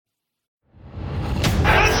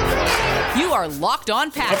are Locked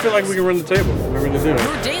On Packers. I feel like we can run the table. We're going to do it.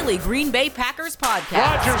 Your daily Green Bay Packers podcast.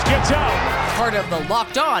 Rodgers gets out. Part of the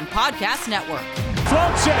Locked On Podcast Network.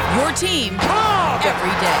 Floats it. Your team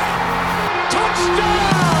every day.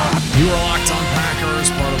 Touchdown! You are Locked On Packers,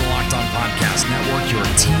 part of the Locked On Podcast Network, your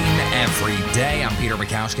team every day. I'm Peter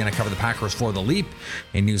Bukowski, and I cover the Packers for The Leap,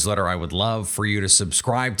 a newsletter I would love for you to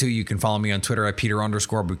subscribe to. You can follow me on Twitter at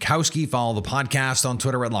Peter_Bukowski. Follow the podcast on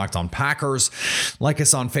Twitter at Locked On Packers. Like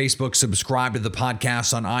us on Facebook. Subscribe to the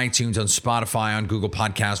podcast on iTunes, on Spotify, on Google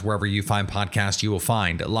Podcasts, wherever you find podcasts, you will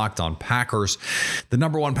find Locked On Packers, the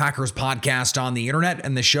number one Packers podcast on the internet,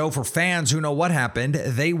 and the show for fans who know what happened.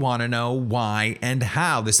 They want to know why and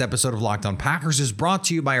how. This episode of Locked On Packers is brought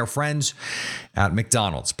to you by our friends at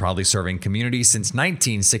McDonald's. Proudly serving communities since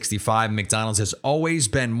 1965, McDonald's has always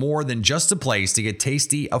been more than just a place to get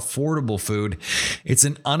tasty, affordable food. It's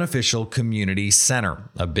an unofficial community center.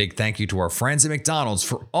 A big thank you to our friends at McDonald's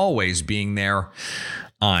for always being there.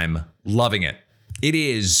 I'm loving it. It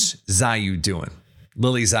is Zhao You Doin.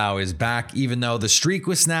 Lily Zhao is back, even though the streak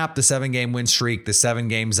was snapped, the 7-game win streak, the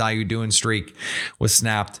 7-game Zhao You Doin streak was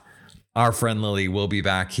snapped. Our friend Lily will be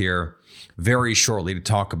back here very shortly to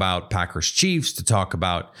talk about Packers Chiefs, to talk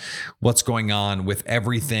about what's going on with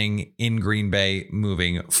everything in Green Bay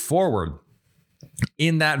moving forward.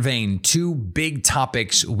 In that vein, two big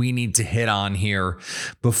topics we need to hit on here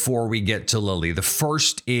before we get to Lily. The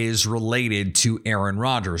first is related to Aaron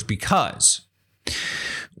Rodgers, because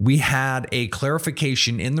we had a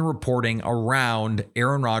clarification in the reporting around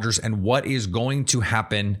Aaron Rodgers and what is going to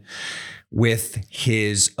happen with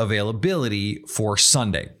his availability for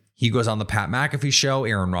Sunday. He goes on the Pat McAfee show,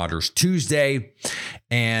 Aaron Rodgers Tuesday,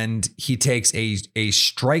 and he takes a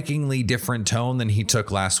strikingly different tone than he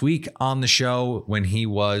took last week on the show when he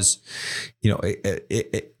was,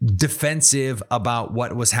 defensive about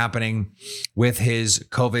what was happening with his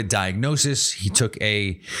COVID diagnosis. He took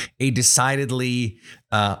a decidedly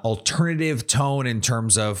alternative tone in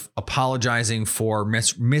terms of apologizing for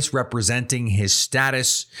misrepresenting his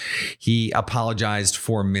status. He apologized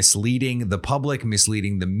for misleading the public,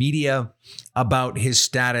 misleading the media about his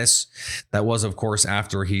status. That was, of course,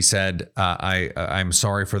 after he said, I'm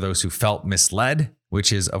sorry for those who felt misled,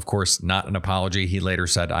 which is, of course, not an apology. He later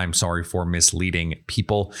said, I'm sorry for misleading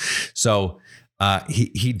people. So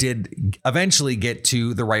he did eventually get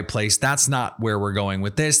to the right place. That's not where we're going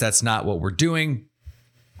with this. That's not what we're doing.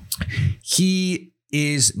 He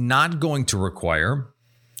is not going to require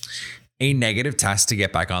a negative test to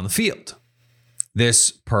get back on the field.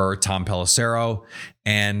 This per Tom Pelissero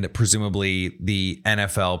and presumably the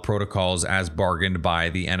NFL protocols as bargained by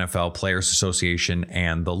the NFL Players Association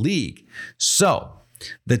and the league. So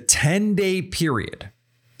the 10-day period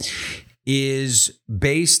is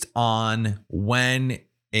based on when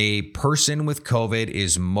a person with COVID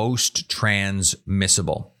is most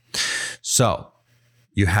transmissible. So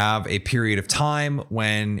you have a period of time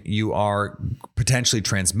when you are potentially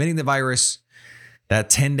transmitting the virus. That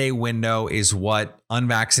 10-day window is what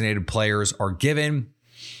unvaccinated players are given.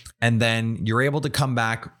 And then you're able to come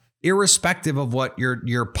back irrespective of what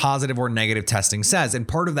your positive or negative testing says. And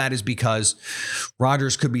part of that is because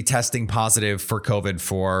Rodgers could be testing positive for COVID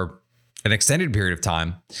for an extended period of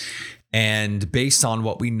time. And based on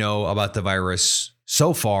what we know about the virus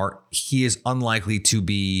so far, he is unlikely to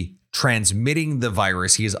be transmitting the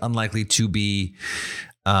virus. He is unlikely to be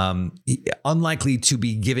giving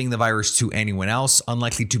the virus to anyone else,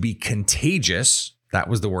 unlikely to be contagious. That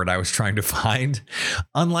was the word I was trying to find.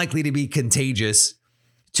 Unlikely to be contagious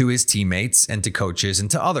to his teammates and to coaches and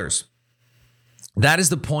to others. That is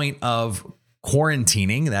the point of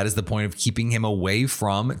quarantining. That is the point of keeping him away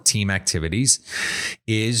from team activities,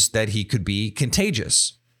 is that he could be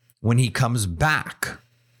contagious. When he comes back,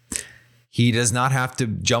 he does not have to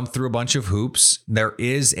jump through a bunch of hoops. There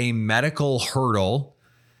is a medical hurdle.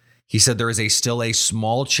 He said there is still a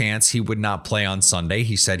small chance he would not play on Sunday.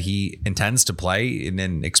 He said he intends to play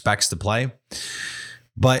and expects to play,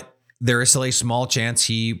 but there is still a small chance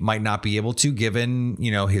he might not be able to, given,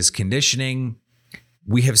 his conditioning.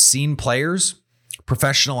 We have seen players,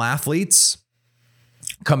 professional athletes,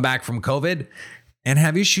 come back from COVID and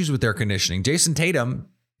have issues with their conditioning. Jason Tatum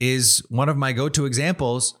is one of my go-to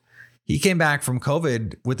examples. He came back from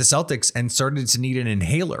COVID with the Celtics and started to need an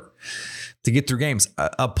inhaler to get through games.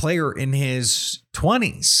 A player in his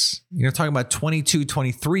 20s, talking about 22,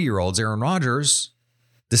 23-year-olds, Aaron Rodgers,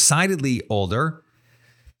 decidedly older,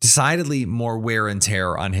 decidedly more wear and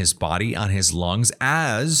tear on his body, on his lungs,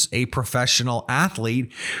 as a professional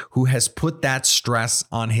athlete who has put that stress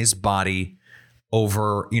on his body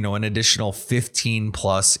over, an additional 15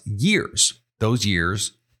 plus years. Those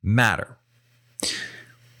years matter.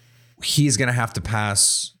 he's going to have to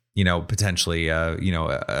pass, potentially,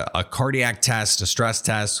 a cardiac test, a stress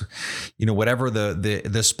test, whatever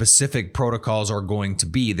the specific protocols are going to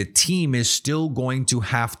be. The team is still going to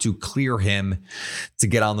have to clear him to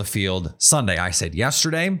get on the field Sunday. I said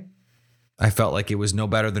yesterday, I felt like it was no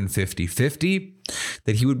better than 50-50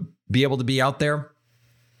 that he would be able to be out there.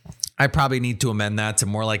 I probably need to amend that to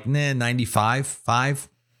more like 95-5.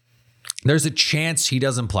 There's a chance he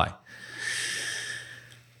doesn't play.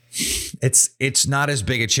 It's not as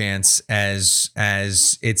big a chance as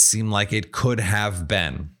it seemed like it could have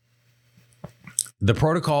been. The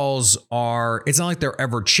protocols it's not like they're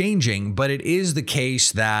ever changing, but it is the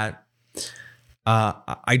case that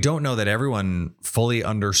I don't know that everyone fully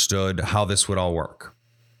understood how this would all work.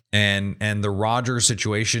 And the Rodgers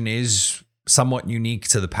situation is somewhat unique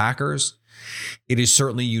to the Packers. It is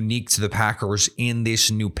certainly unique to the Packers in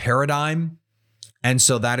this new paradigm. And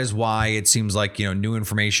so that is why it seems like, new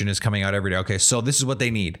information is coming out every day. Okay, so this is what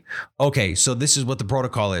they need. Okay, so this is what the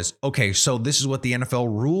protocol is. Okay, so this is what the NFL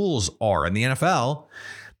rules are. And the NFL,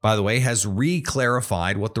 by the way, has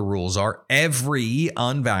re-clarified what the rules are. Every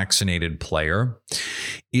unvaccinated player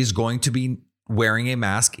is going to be wearing a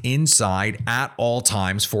mask inside at all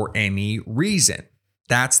times for any reason.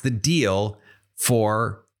 That's the deal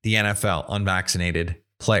for the NFL, unvaccinated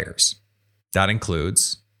players. That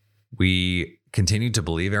includes, we continue to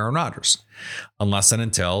believe, Aaron Rodgers, unless and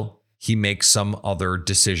until he makes some other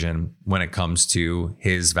decision when it comes to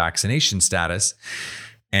his vaccination status.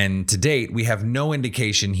 And to date, we have no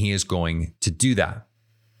indication he is going to do that.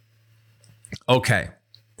 Okay.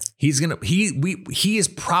 He is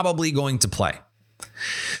probably going to play.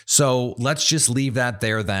 So let's just leave that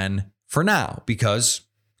there then for now, because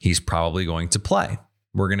he's probably going to play.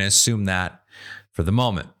 We're going to assume that for the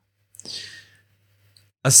moment.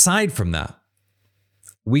 Aside from that,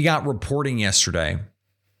 we got reporting yesterday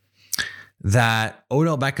that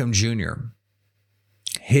Odell Beckham Jr.,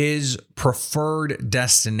 his preferred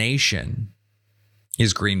destination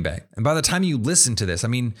is Green Bay. And by the time you listen to this,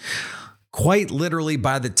 quite literally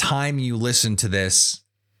by the time you listen to this,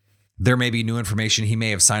 there may be new information. He may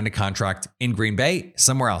have signed a contract in Green Bay,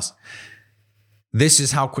 somewhere else. This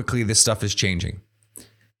is how quickly this stuff is changing.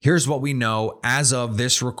 Here's what we know as of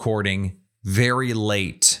this recording, very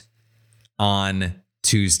late on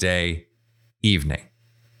Tuesday evening.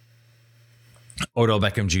 Odell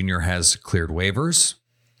Beckham Jr. has cleared waivers.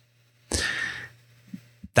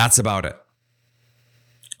 That's about it.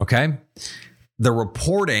 Okay. There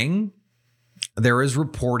is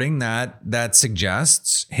reporting that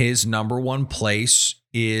suggests his number one place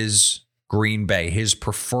is Green Bay. His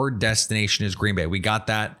preferred destination is Green Bay. We got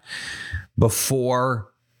that before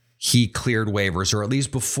he cleared waivers, or at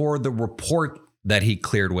least before the report that he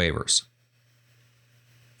cleared waivers.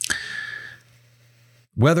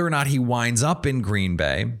 Whether or not he winds up in Green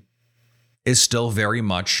Bay is still very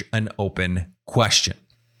much an open question.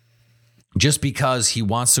 Just because he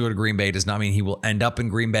wants to go to Green Bay does not mean he will end up in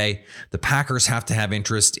Green Bay. The Packers have to have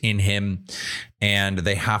interest in him, and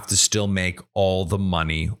they have to still make all the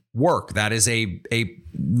money work. That is a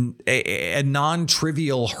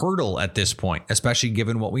non-trivial hurdle at this point, especially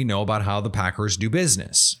given what we know about how the Packers do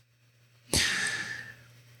business.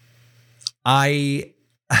 I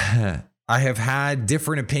have had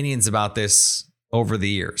different opinions about this over the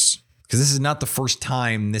years, because this is not the first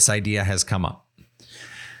time this idea has come up.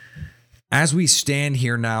 As we stand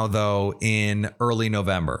here now, though, in early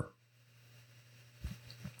November,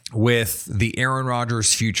 with the Aaron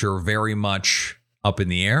Rodgers future very much up in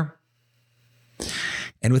the air,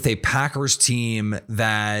 and with a Packers team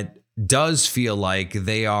that does feel like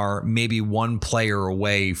they are maybe one player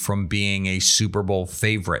away from being a Super Bowl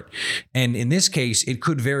favorite. And in this case, it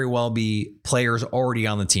could very well be players already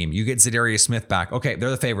on the team. You get Zadarius Smith back. Okay, they're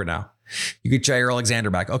the favorite now. You get Jair Alexander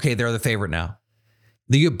back. Okay, they're the favorite now.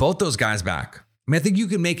 You get both those guys back. I think you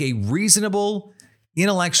can make a reasonable,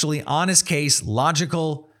 intellectually honest case,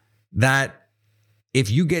 logical, that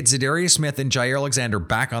if you get Zadarius Smith and Jair Alexander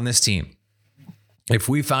back on this team, if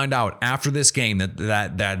we find out after this game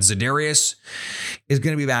that Zadarius is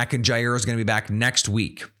going to be back and Jair is going to be back next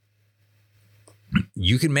week,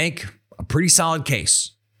 you can make a pretty solid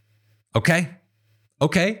case. Okay.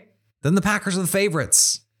 Then the Packers are the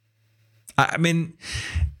favorites.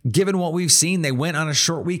 Given what we've seen, they went on a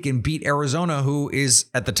short week and beat Arizona, who is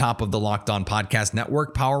at the top of the Locked On Podcast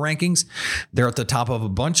Network power rankings. They're at the top of a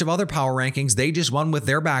bunch of other power rankings. They just won with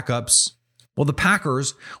their backups. Well, the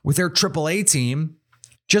Packers, with their AAA team,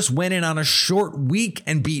 just went in on a short week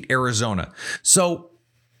and beat Arizona. So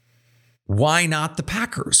why not the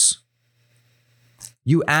Packers?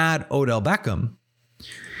 You add Odell Beckham,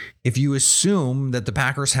 if you assume that the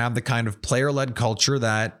Packers have the kind of player-led culture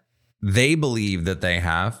that they believe that they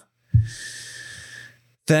have,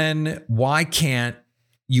 then why can't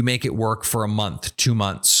you make it work for a month, 2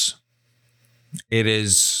 months? It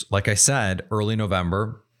is, like I said, early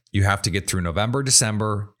November. You have to get through November,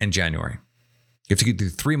 December, and January. You have to get through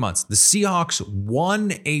 3 months. The Seahawks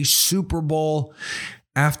won a Super Bowl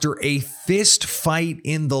after a fist fight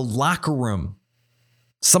in the locker room.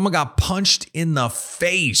 Someone got punched in the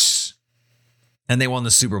face and they won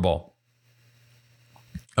the Super Bowl.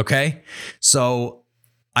 Okay? So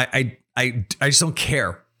I just don't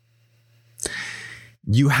care.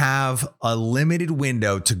 You have a limited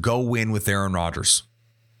window to go win with Aaron Rodgers.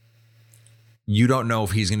 You don't know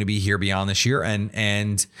if he's going to be here beyond this year.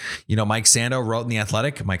 And you know, Mike Sando wrote in The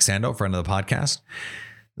Athletic, Mike Sando, friend of the podcast,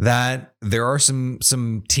 that there are some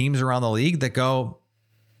teams around the league that go,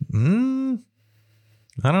 I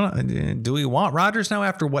don't know. Do we want Rodgers now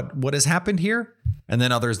after what has happened here? And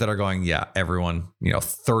then others that are going, yeah, everyone,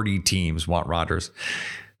 30 teams want Rodgers.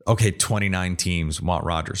 Okay, 29 teams want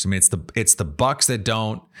Rodgers. I mean, it's the Bucks that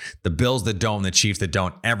don't, the Bills that don't, the Chiefs that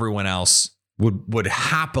don't. Everyone else would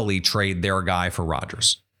happily trade their guy for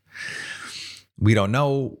Rodgers. We don't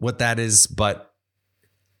know what that is, but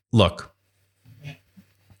look,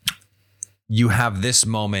 you have this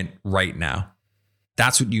moment right now.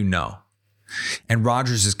 That's what you know. And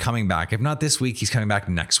Rodgers is coming back. If not this week, he's coming back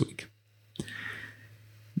next week.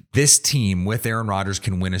 This team with Aaron Rodgers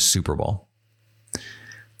can win a Super Bowl.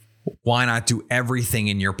 Why not do everything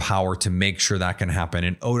in your power to make sure that can happen?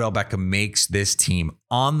 And Odell Beckham makes this team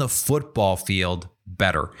on the football field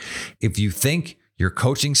better. If you think your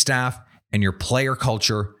coaching staff and your player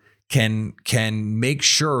culture can make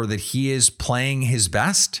sure that he is playing his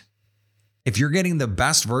best, if you're getting the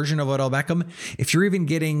best version of Odell Beckham, if you're even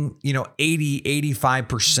getting, 80,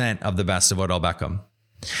 85% of the best of Odell Beckham,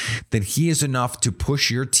 then he is enough to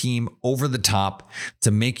push your team over the top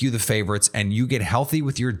to make you the favorites, and you get healthy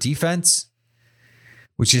with your defense,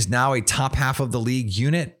 which is now a top half of the league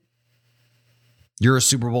unit. You're a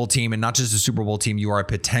Super Bowl team, and not just a Super Bowl team, you are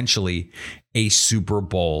potentially a Super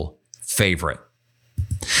Bowl favorite.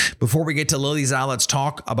 Before we get to Lily Zhao, let's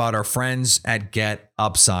talk about our friends at Get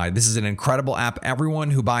Upside. This is an incredible app.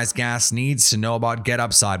 Everyone who buys gas needs to know about Get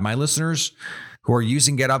Upside. My listeners who are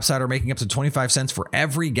using Get Upside are making up to 25 cents for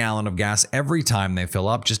every gallon of gas every time they fill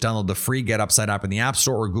up. Just download the free Get Upside app in the App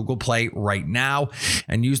Store or Google Play right now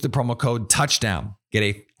and use the promo code TOUCHDOWN. Get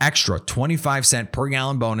an extra 25 cent per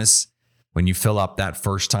gallon bonus when you fill up that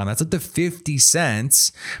first time. That's up to 50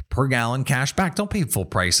 cents per gallon cash back. Don't pay full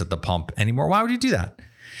price at the pump anymore. Why would you do that?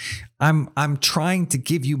 I'm trying to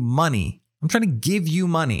give you money. I'm trying to give you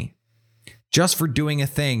money just for doing a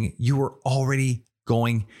thing you were already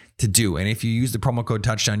going to do. And if you use the promo code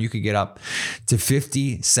touchdown, you could get up to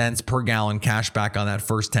 50 cents per gallon cash back on that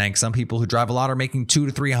first tank. Some people who drive a lot are making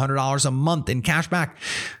 $200 to $300 a month in cash back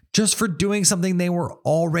just for doing something they were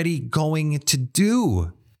already going to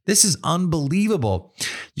do. This is unbelievable.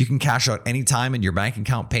 You can cash out anytime in your bank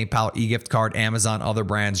account, PayPal, e-gift card, Amazon, other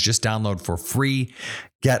brands. Just download for free,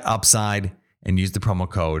 Get Upside, and use the promo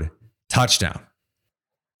code touchdown.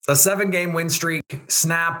 The 7-game win streak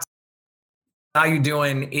snapped. How you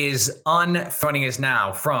doing is joining us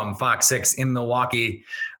now from Fox 6 in Milwaukee.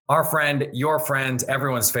 Our friend, your friend,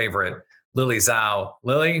 everyone's favorite, Lily Zhao.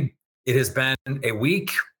 Lily, it has been a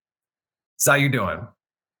week. How you doing?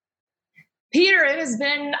 Peter, it has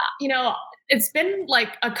been, it's been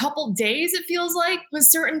like a couple days, it feels like, with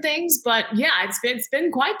certain things, but yeah, it's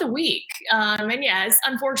been quite the week. And yes,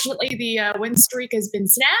 unfortunately, the win streak has been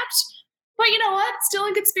snapped, but you know what? Still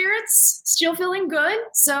in good spirits, still feeling good.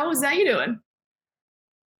 So, how you doing?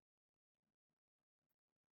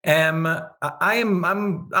 I'm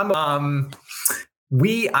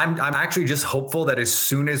actually just hopeful that as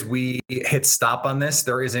soon as we hit stop on this,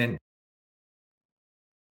 there isn't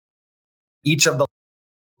each of the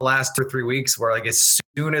last 2 or 3 weeks where, like, as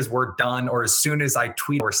soon as we're done or as soon as I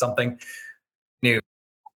tweet or something new,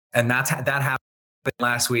 and that happened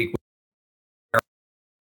last week.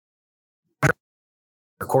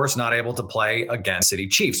 Of course, not able to play against City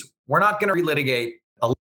Chiefs. We're not going to relitigate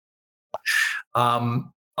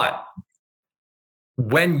but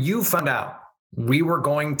when you found out we were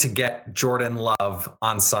going to get Jordan Love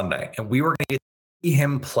on Sunday and we were going to see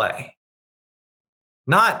him play,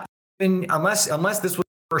 not in, unless this was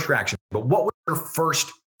your first reaction, but what was your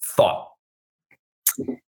first thought?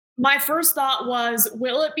 My first thought was,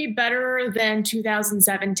 will it be better than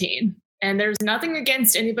 2017? And there's nothing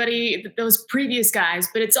against anybody, those previous guys,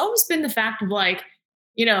 but it's always been the fact of, like,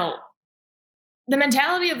 the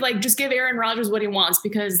mentality of like, just give Aaron Rodgers what he wants,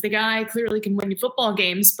 because the guy clearly can win you football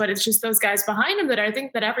games, but it's just those guys behind him that I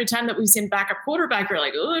think that every time that we've seen backup quarterback, you're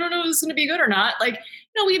like, oh, I don't know if this is going to be good or not. Like,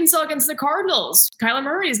 we even saw against the Cardinals, Kyler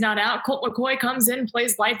Murray is not out. Colt McCoy comes in,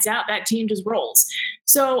 plays lights out. That team just rolls.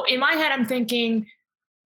 So in my head, I'm thinking,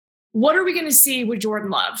 what are we going to see with Jordan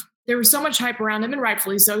Love? There was so much hype around him, and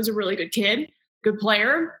rightfully so. He's a really good kid, good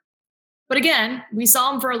player. But again, we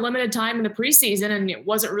saw him for a limited time in the preseason, and it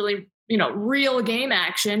wasn't really, real game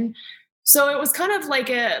action. So it was kind of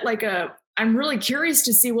like I'm really curious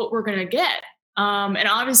to see what we're going to get. And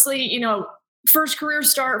obviously, first career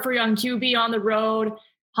start for young QB on the road,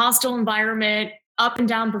 hostile environment, up and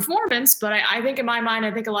down performance. But I think in my mind,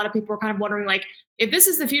 I think a lot of people are kind of wondering, like, if this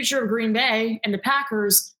is the future of Green Bay and the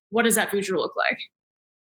Packers, what does that future look like?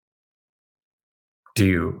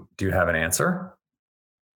 Do you have an answer?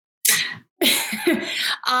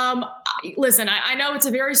 Listen, I know it's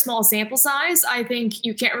a very small sample size. I think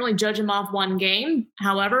you can't really judge him off one game.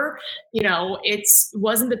 However, it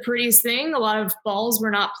wasn't the prettiest thing. A lot of balls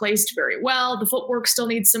were not placed very well. The footwork still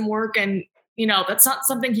needs some work. And, that's not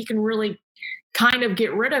something he can really kind of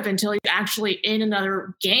get rid of until he's actually in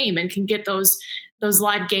another game and can get those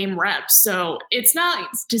live game reps. So it's not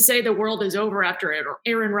to say the world is over after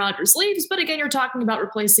Aaron Rodgers leaves, but again, you're talking about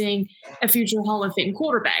replacing a future Hall of Fame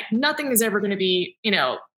quarterback. Nothing is ever going to be,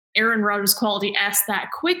 Aaron Rodgers quality-esque that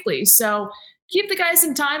quickly. So keep the guy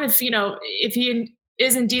some time. If he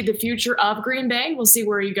is indeed the future of Green Bay, we'll see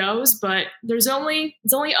where he goes, but it's only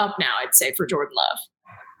up now, I'd say, for Jordan Love.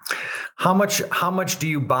 How much do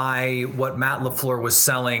you buy what Matt LaFleur was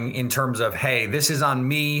selling in terms of, hey, this is on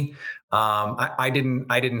me? I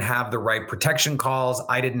didn't have the right protection calls.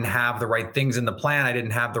 I didn't have the right things in the plan. I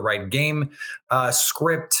didn't have the right game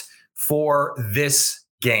script for this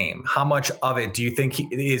game. How much of it do you think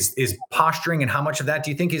is posturing, and how much of that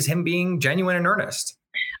do you think is him being genuine and earnest?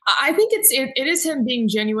 I think it is him being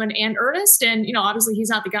genuine and earnest. And, obviously he's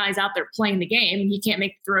not the guy who's out there playing the game, and he can't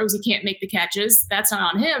make the throws. He can't make the catches. That's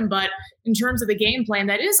not on him. But in terms of the game plan,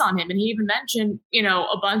 that is on him. And he even mentioned,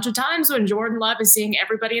 a bunch of times when Jordan Love is seeing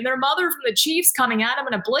everybody and their mother from the Chiefs coming at him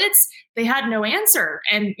in a blitz, they had no answer.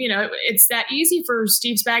 And, it's that easy for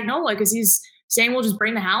Steve Spagnuolo because he's saying, we'll just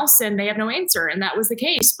bring the house, and they have no answer. And that was the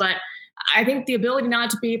case. But I think the ability not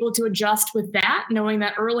to be able to adjust with that, knowing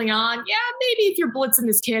that early on, maybe if you're blitzing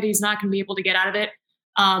this kid, he's not going to be able to get out of it.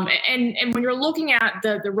 And when you're looking at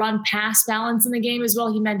the run pass balance in the game as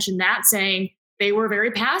well, he mentioned that, saying they were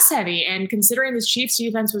very pass heavy, and considering this Chiefs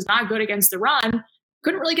defense was not good against the run,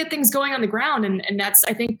 couldn't really get things going on the ground. And that's,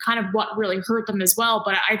 I think, kind of what really hurt them as well.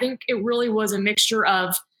 But I think it really was a mixture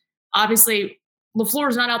of, obviously,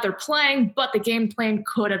 LaFleur's not out there playing, but the game plan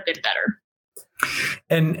could have been better.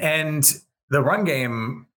 And the run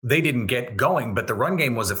game, they didn't get going, but the run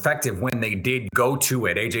game was effective when they did go to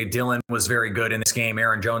it. A.J. Dillon was very good in this game.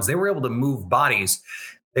 Aaron Jones, they were able to move bodies.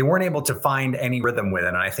 They weren't able to find any rhythm with it.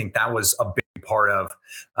 And I think that was a big part of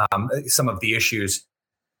some of the issues.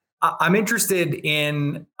 I'm interested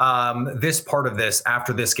in this part of this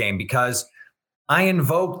after this game, because I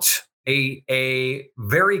invoked a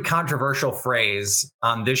very controversial phrase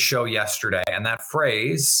on this show yesterday. And that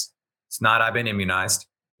phrase, it's not I've been immunized.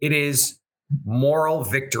 It is moral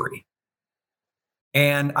victory.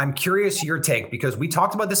 And I'm curious your take, because we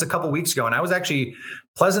talked about this a couple of weeks ago, and I was actually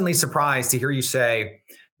pleasantly surprised to hear you say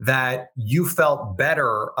that you felt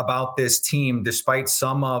better about this team despite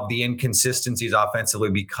some of the inconsistencies offensively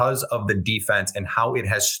because of the defense and how it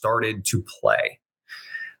has started to play.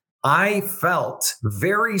 I felt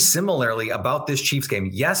very similarly about this Chiefs game.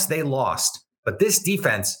 Yes, they lost, but this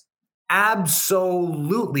defense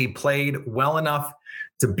absolutely played well enough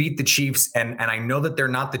to beat the Chiefs. And I know that they're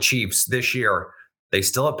not the Chiefs this year. They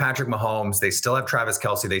still have Patrick Mahomes. They still have Travis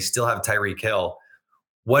Kelce. They still have Tyreek Hill.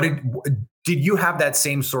 Did you have that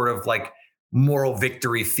same sort of like moral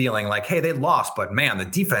victory feeling, like, hey, they lost, but man, the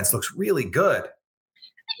defense looks really good?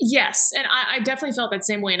 Yes. And I definitely felt that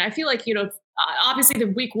same way. And I feel like, obviously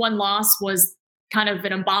the week one loss was kind of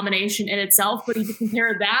an abomination in itself, but if you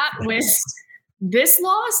compare that with this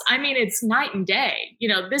loss, I mean, it's night and day.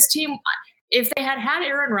 This team, if they had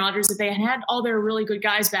Aaron Rodgers, if they had all their really good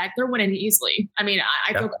guys back, they're winning easily. I mean,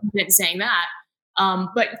 I feel confident saying that.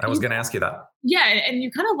 But I was going to ask you that. Yeah. And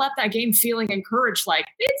you kind of left that game feeling encouraged, like,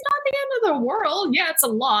 it's not the end of the world. Yeah, it's a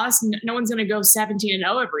loss. No one's going to go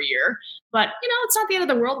 17-0 every year. But, it's not the end of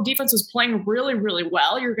the world. The defense was playing really, really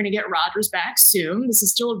well. You're going to get Rodgers back soon. This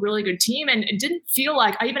is still a really good team. And it didn't feel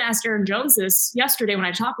like, I even asked Aaron Jones this yesterday when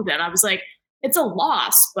I talked with him. I was like, it's a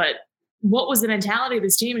loss, but what was the mentality of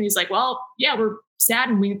this team? And he's like, well, yeah, we're sad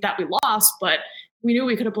that we lost, but we knew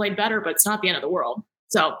we could have played better, but it's not the end of the world.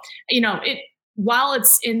 So, while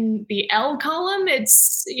it's in the L column,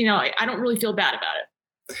 it's, I don't really feel bad about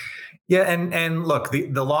it. Yeah, and look,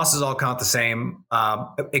 the losses all count the same,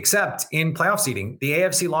 except in playoff seeding. The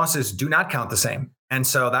AFC losses do not count the same. And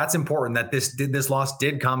so that's important that this loss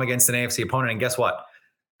did come against an AFC opponent. And guess what?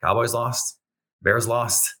 Cowboys lost, Bears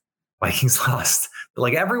lost, Vikings lost.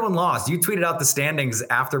 Like, everyone lost. You tweeted out the standings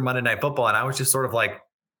after Monday Night Football, and I was just sort of like,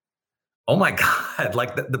 oh my God,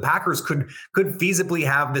 like the Packers could feasibly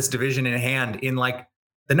have this division in hand in like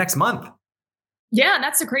the next month. Yeah, and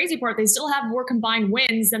that's the crazy part. They still have more combined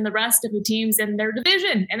wins than the rest of the teams in their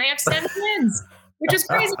division, and they have 7 wins, which is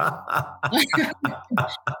crazy. I'm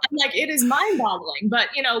like, it is mind-boggling. But,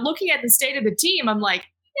 looking at the state of the team, I'm like,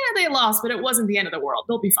 yeah, they lost, but it wasn't the end of the world.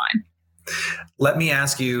 They'll be fine. Let me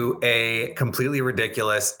ask you a completely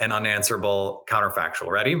ridiculous and unanswerable counterfactual.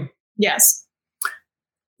 Ready? Yes.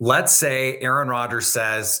 Let's say Aaron Rodgers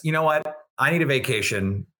says, you know what? I need a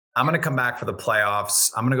vacation. I'm going to come back for the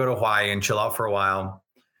playoffs. I'm going to go to Hawaii and chill out for a while.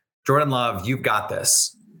 Jordan Love, you've got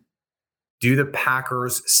this. Do the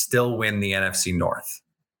Packers still win the NFC North?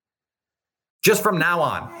 Just from now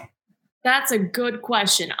on. That's a good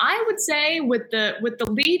question. I would say with the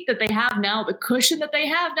lead that they have now, the cushion that they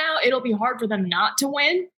have now, it'll be hard for them not to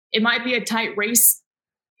win. It might be a tight race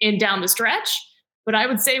down the stretch. But I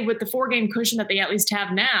would say with the 4-game cushion that they at least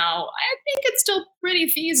have now, I think it's still pretty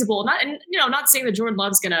feasible. Not saying that Jordan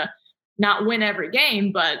Love's going to not win every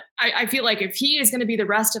game, but I feel like if he is going to be the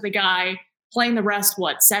rest of the guy playing the rest,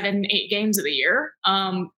 7, 8 games of the year,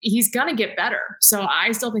 he's going to get better. So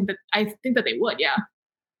I think that they would. Yeah.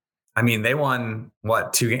 I mean, they won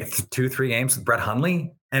 2, 3 games with Brett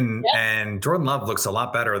Hundley, and Jordan Love looks a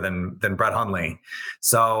lot better than Brett Hundley.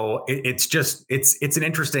 So it's an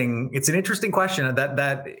interesting question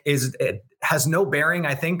it has no bearing,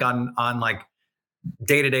 I think, on like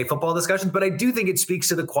day-to-day football discussions, but I do think it speaks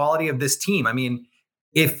to the quality of this team. I mean,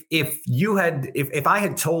 if I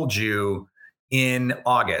had told you in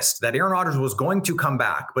August that Aaron Rodgers was going to come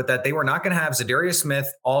back, but that they were not going to have Zadarius Smith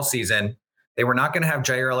all season, they were not going to have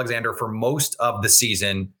Jair Alexander for most of the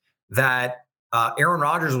season, that Aaron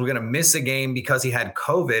Rodgers was going to miss a game because he had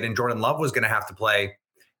COVID and Jordan Love was going to have to play,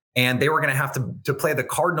 and they were going to have to play the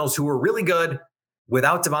Cardinals, who were really good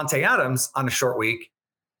without Devontae Adams on a short week,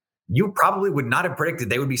 you probably would not have predicted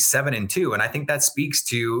they would be 7-2. And I think that speaks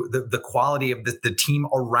to the quality of the team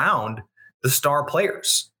around the star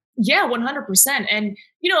players. Yeah, 100%. And,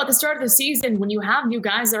 at the start of the season, when you have new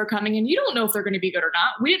guys that are coming in, you don't know if they're going to be good or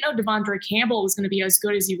not. We didn't know Devondre Campbell was going to be as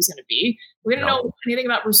good as he was going to be. We didn't know anything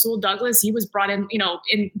about Rasul Douglas. He was brought in,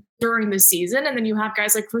 during the season. And then you have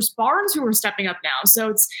guys like Chris Barnes who are stepping up now.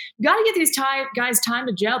 So you got to get these guys time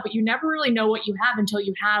to gel, but you never really know what you have until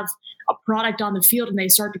you have a product on the field and they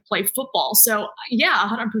start to play football. So yeah,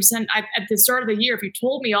 100%. At the start of the year, if you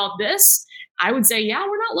told me all this, I would say, yeah,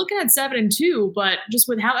 we're not looking at 7-2, but just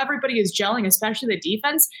with how everybody is gelling, especially the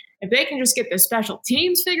defense, if they can just get the special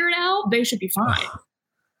teams figured out, they should be fine.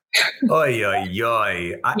 Oy, oy,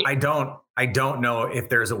 oy. I don't know if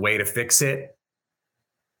there's a way to fix it.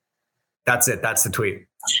 That's it. That's the tweet.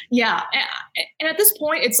 Yeah. And at this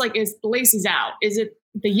point, it's like, is the laces out? Is it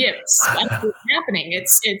the yips? That's what's happening.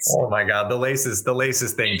 It's oh my God. The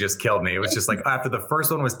laces thing just killed me. It was just like, after the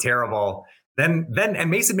first one was terrible, Then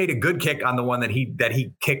Mason made a good kick on the one that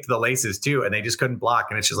he kicked the laces too, and they just couldn't block.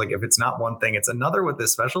 And it's just like, if it's not one thing, it's another with the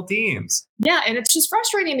special teams. Yeah, and it's just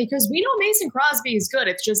frustrating because we know Mason Crosby is good.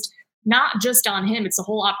 It's just not just on him. It's the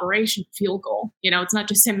whole operation field goal. It's not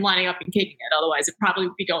just him lining up and kicking it. Otherwise, it probably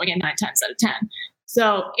would be going in 9 times out of 10.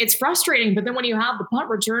 So it's frustrating. But then when you have the punt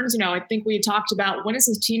returns, I think we talked about, when is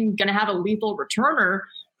this team going to have a lethal returner?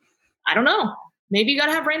 I don't know. Maybe you got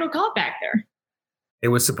to have Randall Cobb back there. It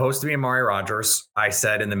was supposed to be Amari Rodgers. I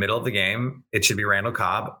said in the middle of the game, it should be Randall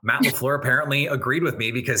Cobb. Matt LaFleur apparently agreed with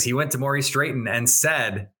me because he went to Maurice Drayton and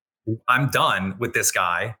said, I'm done with this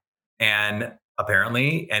guy. And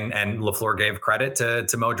apparently, and LaFleur gave credit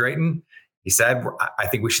to Mo Drayton. He said, I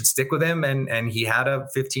think we should stick with him. And he had a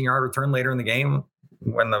 15-yard return later in the game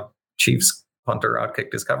when the Chiefs punter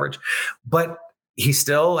outkicked his coverage. But he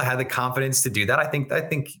still had the confidence to do that. I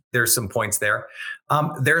think there's some points there.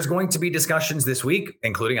 There's going to be discussions this week,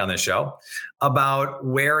 including on this show, about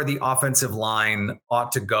where the offensive line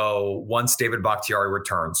ought to go once David Bakhtiari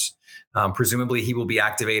returns. Presumably he will be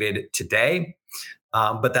activated today,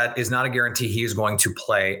 but that is not a guarantee he is going to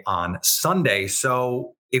play on Sunday.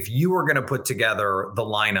 So if you were going to put together the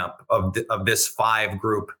lineup of this 5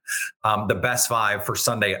 group, the best 5 for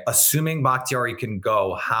Sunday, assuming Bakhtiari can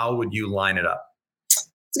go, how would you line it up?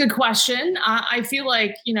 It's a good question. I feel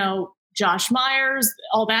like, Josh Myers,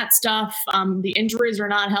 all that stuff, the injuries are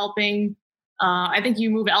not helping. I think you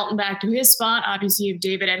move Elton back to his spot. Obviously, you have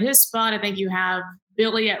David at his spot. I think you have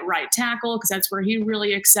Billy at right tackle because that's where he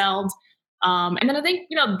really excelled. And then I think,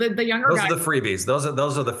 the younger guys. Those are the freebies.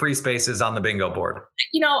 Those are the free spaces on the bingo board.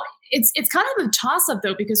 It's kind of a toss-up,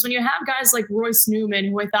 though, because when you have guys like Royce Newman,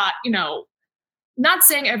 who I thought, not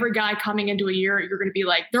saying every guy coming into a year, you're going to be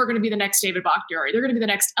like, they're going to be the next David Bakhtiari, they're going to be the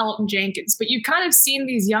next Elton Jenkins. But you've kind of seen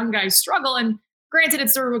these young guys struggle. And granted,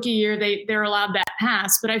 it's their rookie year. They're allowed that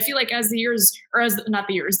pass. But I feel like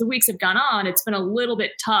the weeks have gone on, it's been a little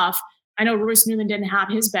bit tough. I know Royce Newman didn't have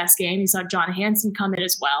his best game. He saw John Hansen come in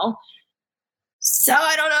as well. So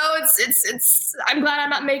I don't know. It's I'm glad I'm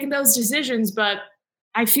not making those decisions, but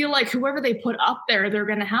I feel like whoever they put up there, they're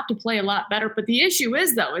going to have to play a lot better. But the issue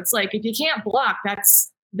is, though, it's like if you can't block,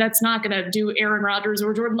 that's not going to do Aaron Rodgers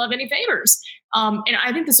or Jordan Love any favors. And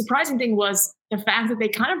I think the surprising thing was the fact that they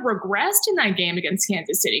kind of regressed in that game against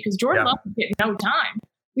Kansas City because Jordan Love was getting no time.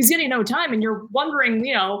 He's getting no time. And you're wondering,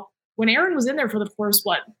 when Aaron was in there for the first,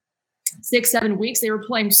 6-7 weeks, they were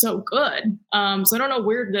playing so good. So I don't know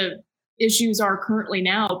where the issues are currently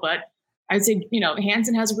now, but I'd say,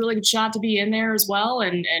 Hansen has a really good shot to be in there as well.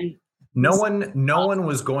 And no one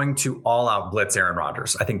was going to all out blitz Aaron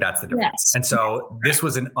Rodgers. I think that's the difference. Yes. And so this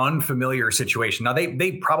was an unfamiliar situation. Now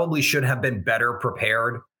they probably should have been better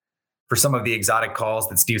prepared for some of the exotic calls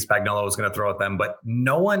that Steve Spagnuolo was going to throw at them, but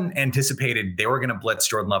no one anticipated they were going to blitz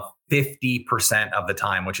Jordan Love 50% of the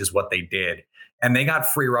time, which is what they did. And they got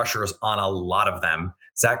free rushers on a lot of them.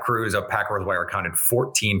 Zach Cruz of Packers Wire counted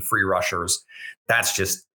 14 free rushers. That's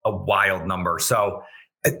just a wild number. So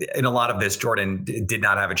in a lot of this, Jordan did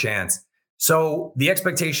not have a chance. So the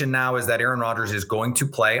expectation now is that Aaron Rodgers is going to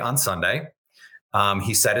play on Sunday.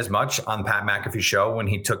 He said as much on Pat McAfee's show when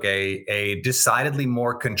he took a decidedly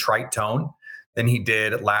more contrite tone than he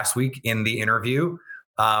did last week in the interview.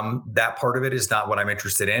 That part of it is not what I'm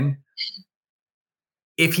interested in.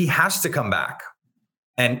 If he has to come back,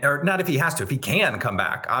 or not if he has to, if he can come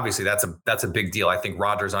back, obviously that's a big deal. I think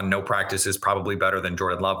Rodgers on no practice is probably better than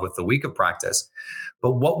Jordan Love with the week of practice.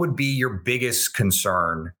 But what would be your biggest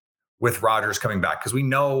concern with Rodgers coming back? Because we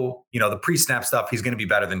know, the pre-snap stuff, he's going to be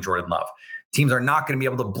better than Jordan Love. Teams are not going to be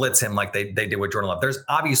able to blitz him like they did with Jordan Love. There's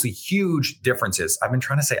obviously huge differences. I've been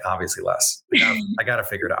trying to say obviously less. I got to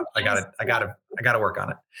figure it out. I got to work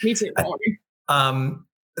on it. Me too.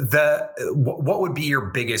 What would be your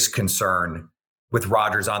biggest concern with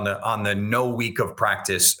Rodgers on the no week of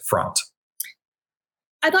practice front?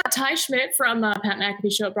 I thought Ty Schmidt from Pat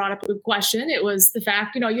McAfee show brought up a good question. It was the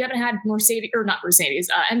fact, you haven't had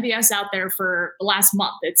MVS out there for the last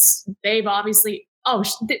month. They've obviously,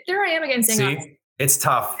 there I am again saying, see, it's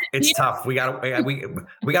tough. It's tough. We got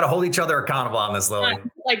to hold each other accountable on this, Lily.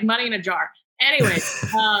 Like money in a jar. Anyway,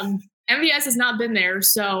 MVS has not been there.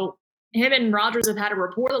 So him and Rodgers have had a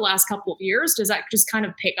rapport the last couple of years. Does that just kind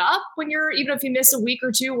of pick up when even if you miss a week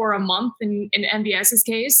or two or a month in MVS's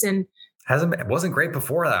case? And it wasn't great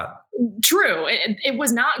before that. True. It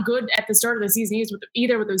was not good at the start of the season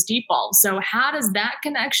either with those deep balls. So how does that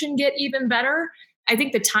connection get even better? I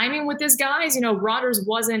think the timing with this guys, Rodgers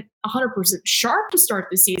wasn't 100% sharp to start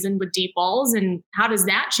the season with deep balls. And how does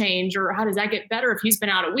that change, or how does that get better if he's been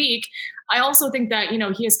out a week? I also think that,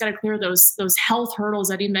 he has got to clear those health hurdles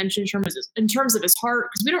that he mentioned in terms of his heart,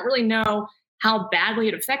 because we don't really know how badly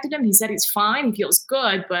it affected him. He said he's fine. He feels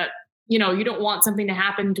good, but you don't want something to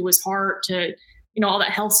happen to his heart, to, all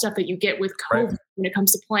that health stuff that you get with COVID right when it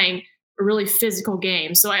comes to playing a really physical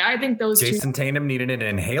game. So I think Jason Tatum needed an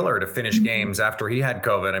inhaler to finish games after he had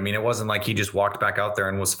COVID. I mean, it wasn't like he just walked back out there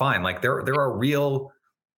and was fine. Like there are real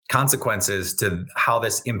consequences to how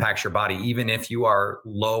this impacts your body, even if you are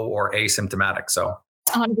low or asymptomatic. So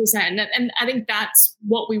 100%. And I think that's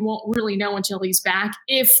what we won't really know until he's back,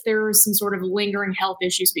 if there's some sort of lingering health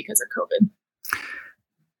issues because of COVID.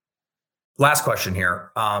 Last question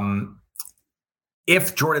here.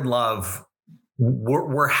 If Jordan Love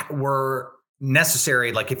were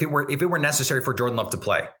necessary, like if it were necessary for Jordan Love to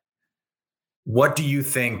play, what do you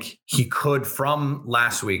think he could from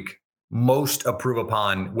last week most improve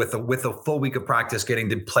upon with a full week of practice, getting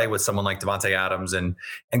to play with someone like Davante Adams and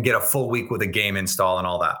get a full week with a game install and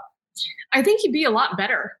all that? I think he'd be a lot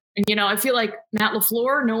better. And, I feel like Matt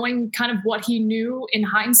LaFluer, knowing kind of what he knew in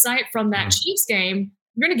hindsight from that Chiefs game,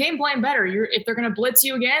 you're going to game plan better. If they're going to blitz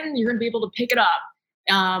you again, you're going to be able to pick it up.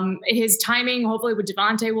 His timing, hopefully with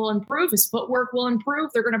Davante, will improve. His footwork will improve.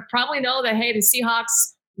 They're going to probably know that, hey, the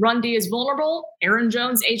Seahawks run D is vulnerable. Aaron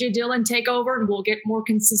Jones, AJ Dillon take over, and we'll get more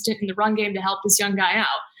consistent in the run game to help this young guy out.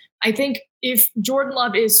 I think if Jordan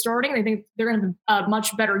Love is starting, I think they're going to have a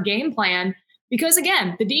much better game plan. because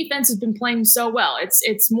again, the defense has been playing so well.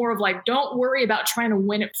 It's more of like, don't worry about trying to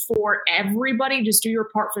win it for everybody. Just do your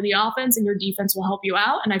part for the offense and your defense will help you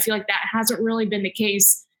out. And I feel like that hasn't really been the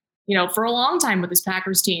case, for a long time with this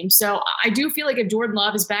Packers team. So I do feel like if Jordan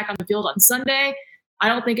Love is back on the field on Sunday, I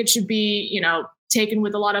don't think it should be, taken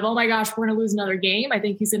with a lot of, oh my gosh, we're going to lose another game. I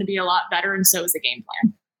think he's going to be a lot better. And so is the game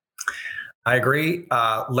plan. I agree.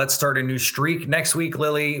 Let's start a new streak next week,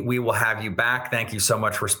 Lily. We will have you back. Thank you so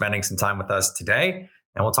much for spending some time with us today.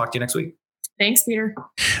 And we'll talk to you next week. Thanks, Peter.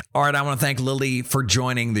 All right. I want to thank Lily for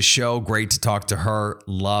joining the show. Great to talk to her.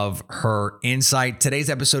 Love her insight. Today's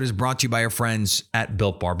episode is brought to you by our friends at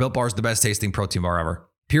Built Bar. Built Bar is the best tasting protein bar ever.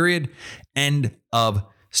 Period. End of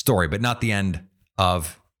story, but not the end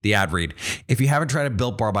of the ad read. If you haven't tried a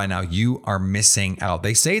Built Bar by now, you are missing out.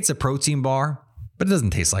 They say it's a protein bar, but it doesn't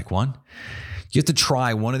taste like one. You have to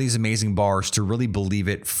try one of these amazing bars to really believe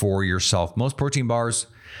it for yourself. Most protein bars,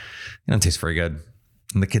 they don't taste very good.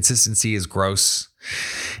 And the consistency is gross.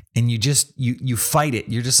 And you fight it.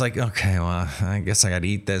 You're just like, okay, well, I guess I got to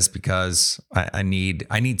eat this because I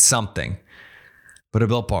need something. But a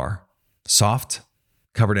Built Bar, soft,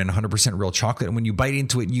 covered in 100% real chocolate. And when you bite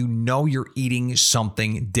into it, you're eating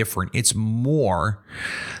something different. It's more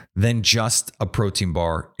than just a protein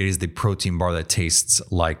bar. It is the protein bar that tastes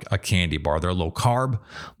like a candy bar. They're low carb,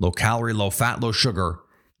 low calorie, low fat, low sugar,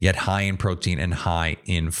 yet high in protein and high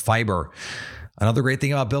in fiber. Another great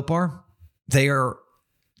thing about Built Bar, they are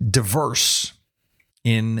diverse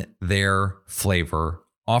in their flavor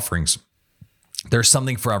offerings. There's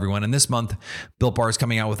something for everyone. And this month, Built Bar is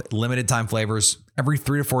coming out with limited time flavors every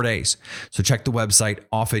 3 to 4 days. So check the website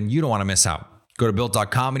often. You don't want to miss out. Go to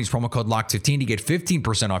Built.com and use promo code LOCKED15 to get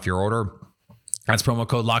 15% off your order. That's promo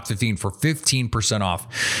code LOCKED15 for 15% off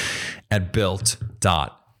at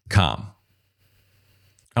Built.com.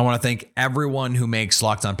 I want to thank everyone who makes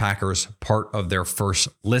Locked On Packers part of their first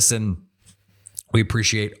listen. We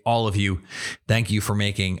appreciate all of you. Thank you for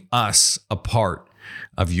making us a part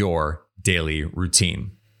of your daily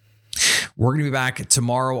routine. We're going to be back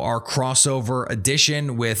tomorrow, our crossover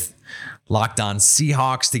edition with Locked On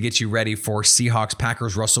Seahawks to get you ready for Seahawks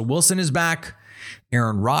Packers. Russell Wilson is back.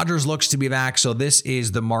 Aaron Rodgers looks to be back. So this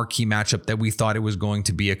is the marquee matchup that we thought it was going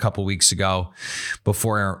to be a couple weeks ago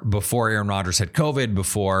before Aaron Rodgers had COVID,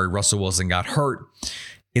 before Russell Wilson got hurt.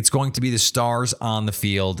 It's going to be the stars on the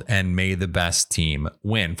field, and may the best team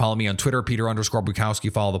win. Follow me on Twitter, Peter_Bukowski.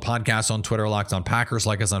 Follow the podcast on Twitter, Locked On Packers.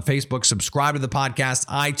 Like us on Facebook. Subscribe to the podcast,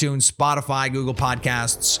 iTunes, Spotify, Google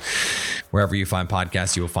Podcasts. Wherever you find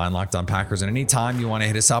podcasts, you will find Locked On Packers. And anytime you want to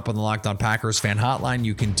hit us up on the Locked On Packers fan hotline,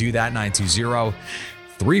 you can do that,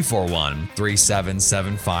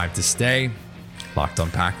 920-341-3775 to stay Locked On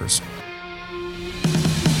Packers.